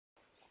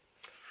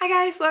Hi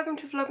guys, welcome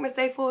to Vlogmas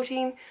day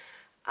 14.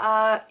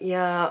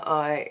 Yeah,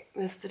 I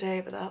missed a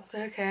day, but that's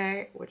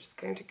okay. We're just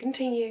going to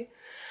continue.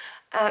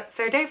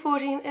 So day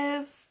 14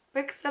 is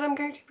books that I'm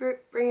going to be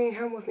bringing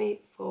home with me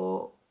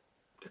for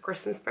the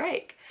Christmas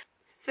break.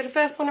 So the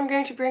first one I'm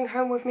going to bring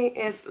home with me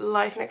is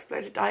Life in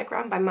Exploded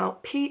Diagram by Mal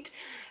Pete.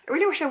 I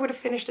really wish I would have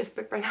finished this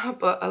book by now,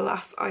 but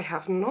alas, I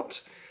have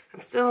not.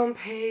 I'm still on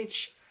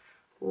page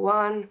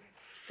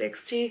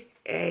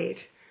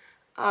 168.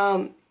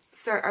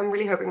 So I'm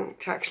really hoping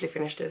to actually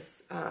finish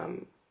this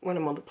when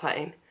I'm on the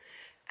plane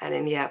and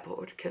in the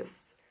airport,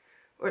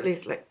 or at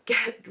least like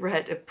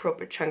read a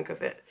proper chunk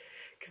of it,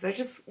 because I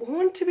just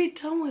want to be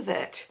done with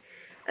it.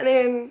 And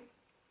in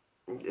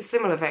a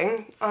similar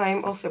vein,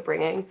 I'm also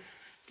bringing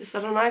The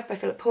Subtle Knife by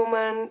Philip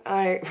Pullman.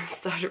 I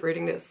started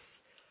reading this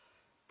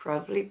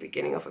probably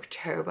beginning of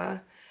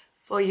October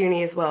for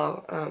uni as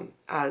well,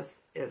 as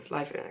is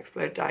Life in an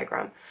Exploded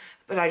Diagram,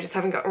 but I just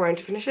haven't gotten around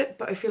to finish it.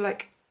 But I feel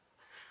like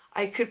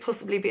I could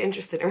possibly be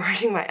interested in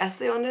writing my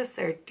essay on this,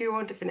 so I do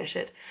want to finish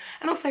it.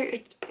 And also,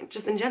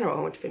 just in general,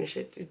 I want to finish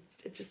it.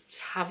 I just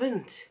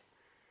haven't.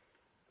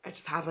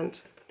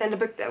 Then the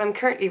book that I'm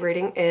currently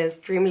reading is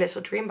Dream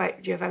Little Dream by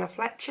Giovanna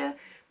Fletcher,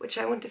 which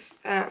I'm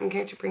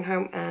going to bring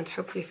home and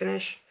hopefully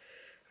finish.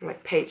 I'm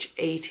like page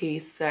 80,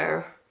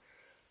 so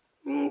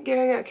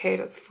going okay.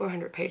 That's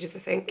 400 pages, I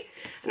think.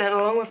 And then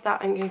along with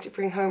that, I'm going to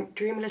bring home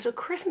Dream a Little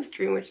Christmas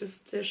Dream, which is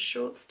the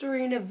short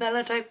story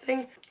novella type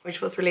thing,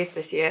 which was released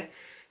this year.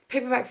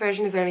 Paperback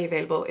version is only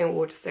available in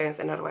Waterstones,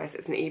 and otherwise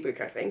it's an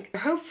ebook, I think.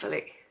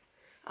 Hopefully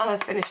I'll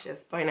have finished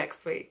this by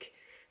next week,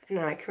 and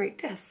then I can read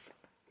this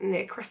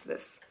near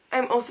Christmas.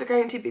 I'm also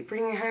going to be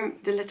bringing home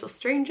The Little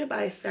Stranger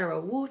by Sarah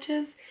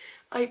Waters.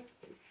 I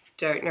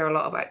don't know a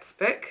lot about this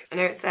book. I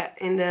know it's set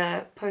in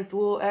the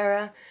post-war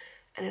era,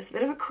 and it's a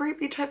bit of a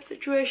creepy type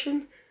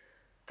situation,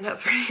 and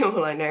that's really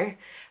all I know.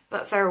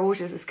 But Sarah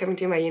Waters is coming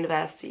to my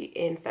university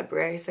in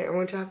February, so I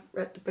want to have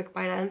read the book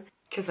by then,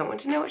 because I want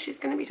to know what she's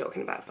going to be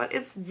talking about. But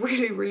it's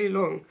really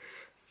long,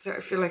 so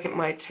I feel like it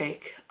might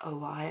take a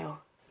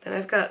while. Then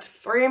I've got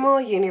 3 more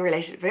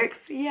uni-related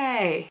books.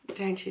 Yay!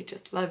 Don't you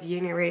just love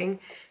uni reading?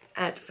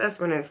 And the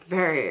first one is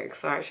very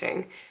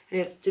exciting,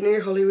 and it's The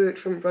New Hollywood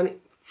from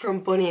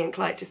Bonnie and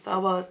Clyde to Star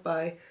Wars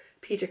by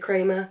Peter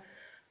Kramer.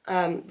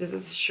 This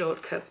is a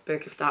shortcuts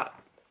book, if that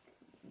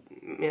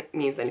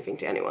means anything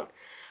to anyone.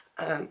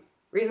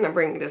 Reason I'm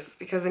bringing this is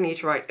because I need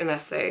to write an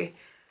essay,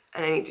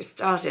 and I need to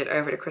start it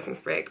over the Christmas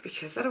break,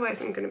 because otherwise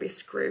I'm going to be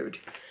screwed.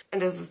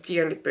 And this is the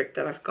only book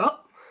that I've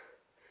got,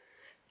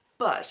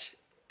 but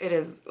it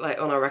is like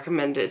on a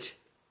recommended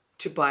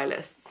to buy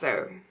list,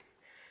 so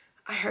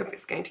I hope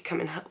it's going to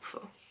come in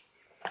helpful.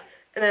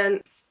 And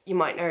then you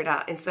might know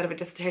that instead of a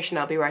dissertation,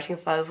 I'll be writing a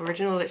file of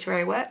original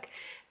literary work,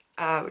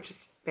 which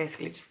is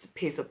basically just a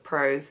piece of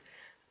prose,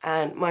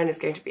 and mine is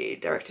going to be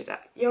directed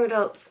at young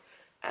adults.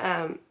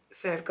 So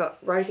I've got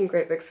Writing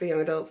Great Books for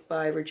Young Adults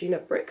by Regina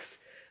Bricks.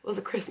 It was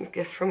a Christmas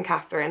gift from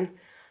Catherine,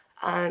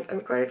 and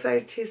I'm quite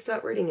excited to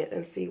start reading it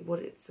and see what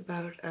it's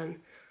about and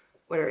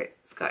whether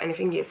it's got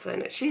anything useful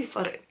in it. She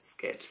thought it was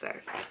good, so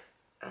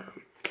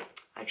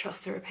I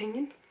trust her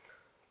opinion.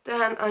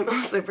 Then I'm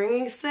also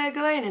bringing Sir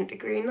Gawain and the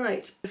Green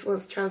Knight. This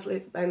one's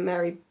translated by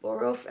Mary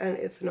Boroff, and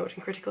it's an Art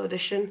and Critical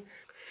edition.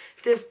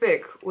 This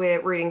book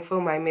we're reading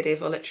for my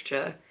medieval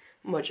literature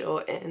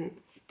module in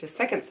the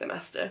 2nd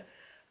semester,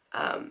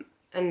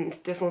 and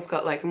this one's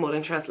got like a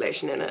modern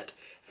translation in it.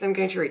 So I'm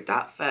going to read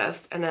that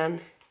first, and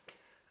then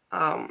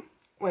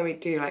when we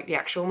do like the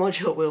actual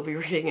module, we'll be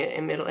reading it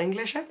in Middle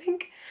English, I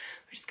think,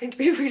 which is going to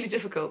be really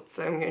difficult.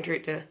 So I'm going to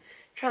read the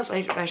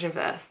translated version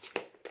first,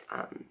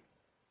 and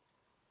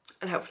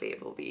hopefully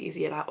it will be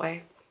easier that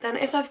way. Then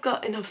if I've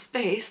got enough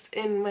space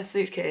in my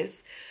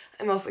suitcase,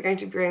 I'm also going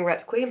to bring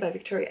Red Queen by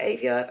Victoria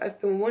Aveyard.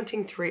 I've been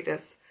wanting to read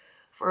this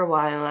for a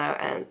while now,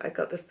 and I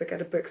got this book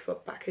at a book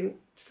swap back in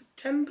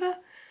September,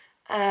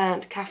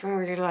 and Catherine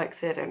really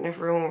likes it, and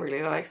everyone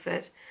really likes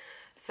it.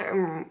 So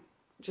I'm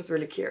just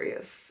really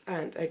curious,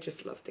 and I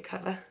just love the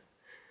cover.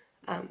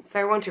 So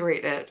I want to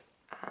read it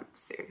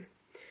soon.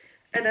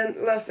 And then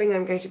the last thing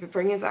I'm going to be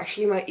bringing is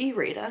actually my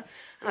e-reader,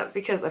 and that's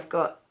because I've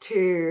got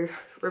 2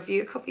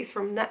 review copies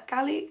from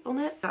NetGalley on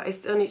it that I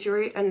still need to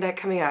read, and they're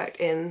coming out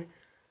in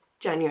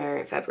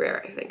January and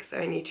February, I think, so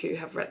I need to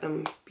have read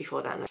them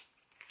before then.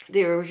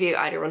 Do a review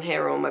either on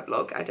here or on my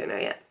blog, I don't know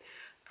yet.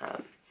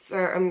 So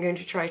I'm going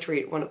to try to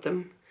read one of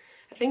them.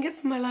 I think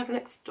it's My Life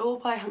Next Door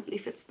by Huntley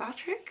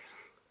Fitzpatrick,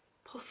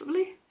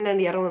 possibly. And then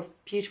the other one's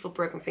Beautiful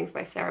Broken Things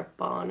by Sarah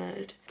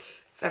Barnard.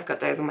 So I've got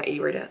those on my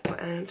e-reader,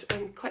 and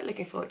I'm quite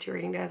looking forward to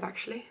reading those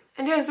actually.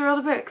 And those are all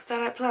the books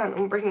that I plan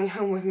on bringing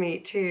home with me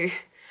to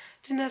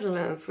the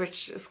Netherlands,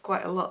 which is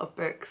quite a lot of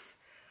books.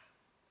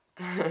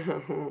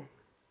 I'm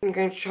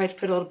going to try to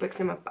put all the books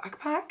in my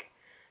backpack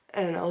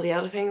and all the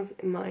other things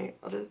in my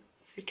other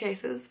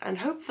suitcases, and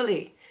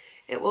hopefully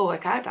it will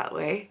work out that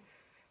way.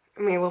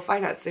 I mean, we'll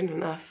find out soon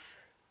enough.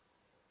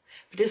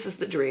 But this is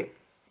the dream,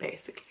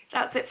 basically.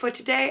 that's it for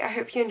today. I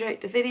hope you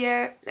enjoyed the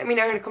video. Let me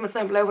know in the comments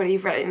down below whether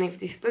you've read any of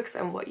these books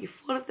and what you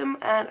thought of them,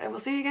 and I will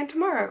see you again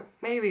tomorrow.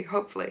 Maybe,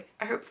 hopefully.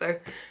 I hope so.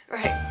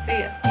 Alright, see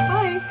ya.